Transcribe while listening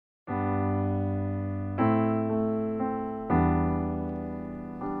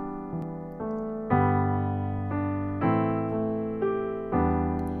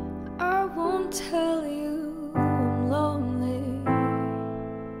tell you I'm lonely,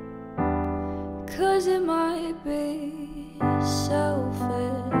 'cause it might be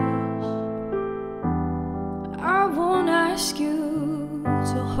selfish. I won't ask you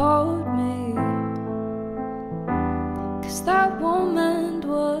to hold me, 'cause that won't mend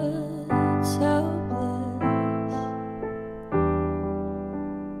what's helpless.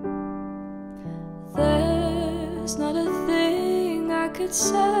 There's not a thing I could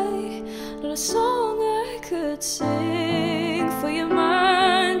say, not a song I could sing for your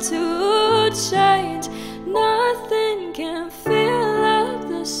mind to change. Nothing can fill up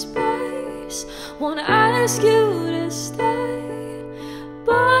the space. Won't ask you to stay,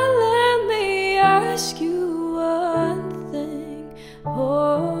 but let me ask you one thing.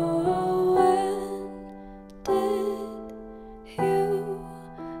 Oh, when did you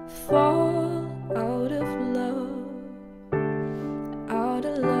fall out of love? Out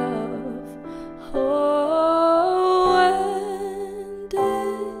of love. Oh, when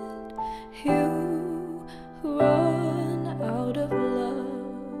did you run out of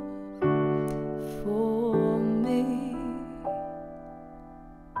love for me?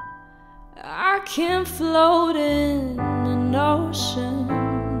 I can't float in an ocean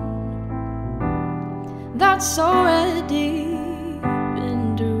that's already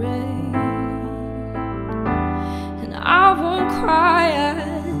been drained, and I won't cry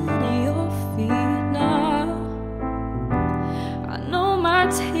at your feet now. I know my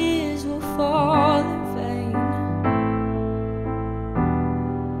tears will fall in vain.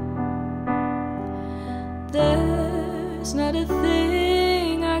 There's not a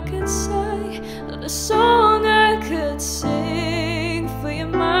thing I could say, not a song I could sing for your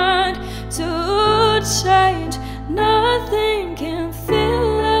mind to change. Nothing can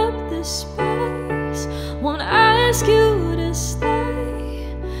fill up this space. Won't ask you to stay,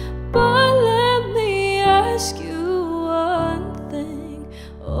 but let me ask you one thing.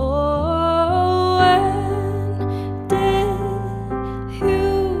 Oh, when did you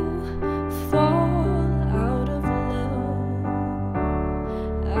fall out of love?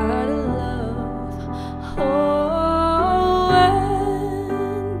 Out of love. Oh, when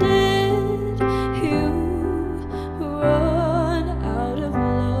did you run out of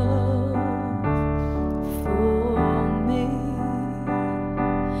love for me?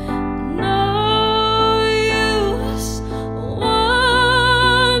 No use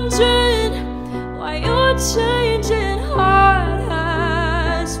wondering why you're changing. Heart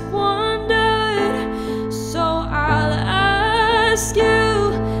has wondered, so I'll ask you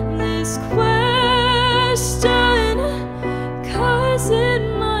this question, 'cause it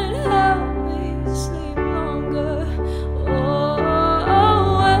might help me sleep longer. Oh,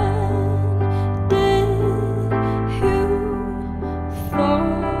 when did you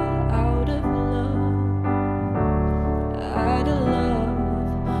fall out of love? Out of love.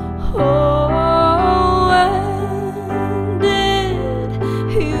 Oh, when did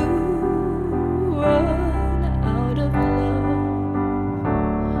you run out of love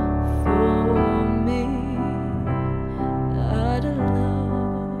for me? Out of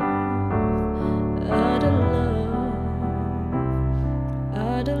love. Out of love.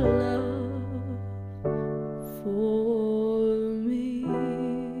 Out of love.